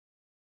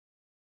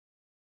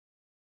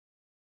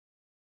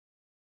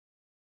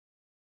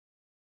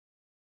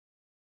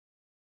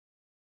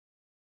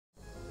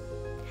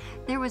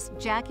There was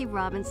Jackie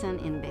Robinson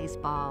in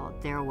baseball.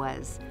 There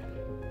was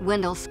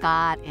Wendell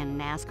Scott in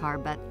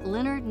NASCAR, but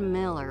Leonard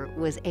Miller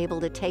was able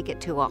to take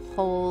it to a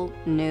whole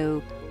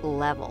new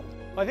level.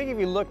 Well, I think if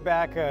you look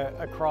back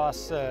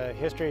across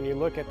history and you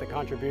look at the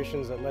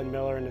contributions that Len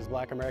Miller and his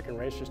Black American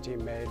Racers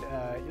team made,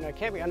 it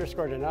can't be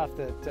underscored enough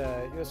that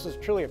this was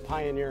truly a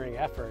pioneering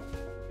effort.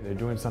 They're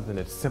doing something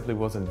that simply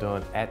wasn't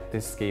done at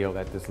this scale,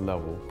 at this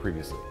level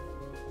previously,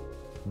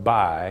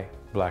 by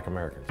Black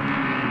Americans.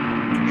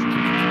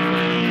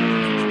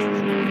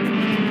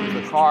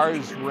 The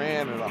cars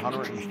ran at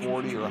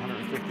 140 or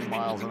 150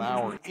 miles an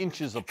hour,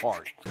 inches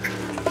apart.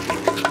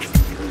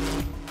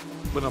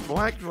 When a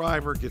black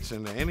driver gets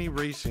into any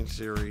racing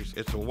series,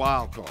 it's a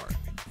wild card.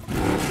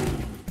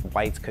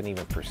 Whites couldn't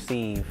even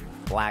perceive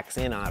blacks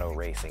in auto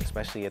racing,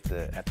 especially at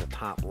the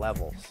top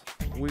levels.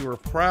 We were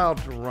proud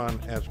to run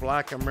as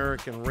Black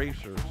American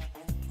Racers.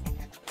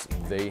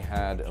 They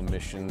had a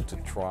mission to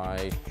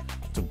try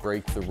to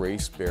break the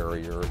race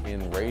barrier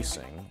in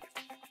racing.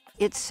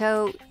 It's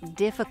so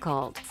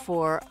difficult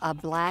for a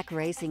black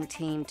racing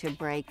team to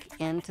break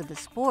into the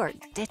sport.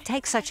 It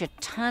takes such a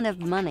ton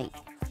of money.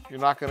 You're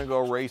not going to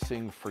go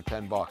racing for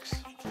 10 bucks.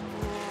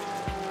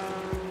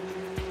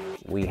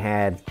 We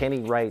had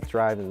Kenny Wright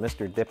driving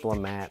Mr.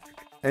 Diplomat.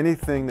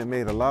 Anything that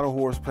made a lot of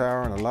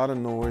horsepower and a lot of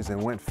noise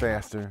and went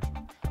faster,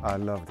 I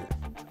loved it.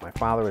 My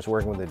father was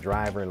working with a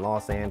driver in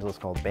Los Angeles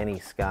called Benny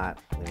Scott,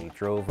 and he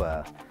drove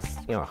a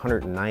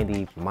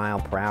 190 mile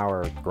per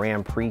hour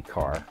Grand Prix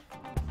car.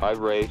 I've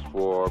raced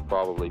for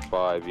probably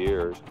 5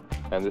 years,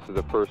 and this is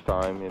the first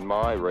time in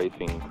my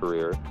racing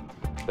career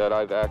that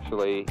I've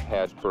actually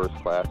had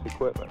first-class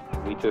equipment.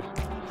 We just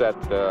set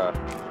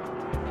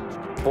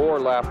 4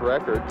 lap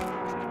records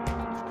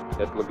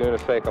at Laguna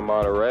Seca,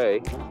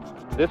 Monterey.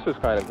 This was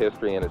kind of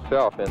history in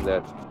itself, in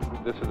that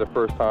this is the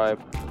first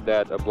time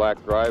that a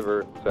black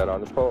driver sat on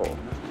the pole.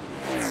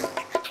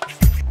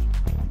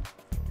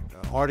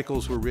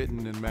 Articles were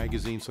written in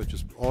magazines such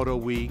as Auto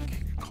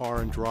Week,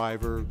 Car and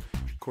Driver.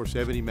 Of course,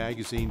 Ebony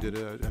Magazine did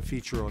a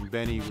feature on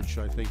Benny, which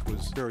I think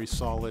was very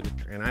solid.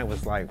 And I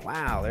was like,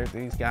 wow,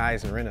 these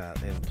guys are in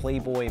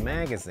Playboy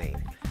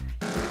magazine.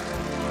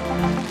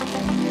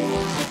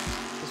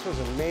 This was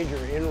a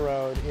major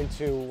inroad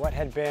into what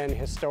had been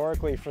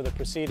historically for the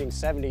preceding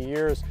 70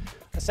 years,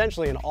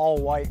 essentially an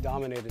all-white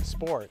dominated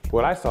sport.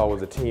 What I saw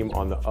was a team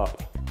on the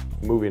up,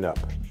 moving up,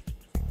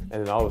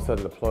 and then all of a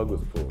sudden the plug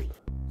was pulled.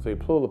 So you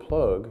pull the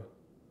plug,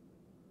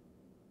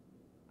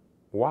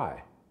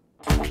 why?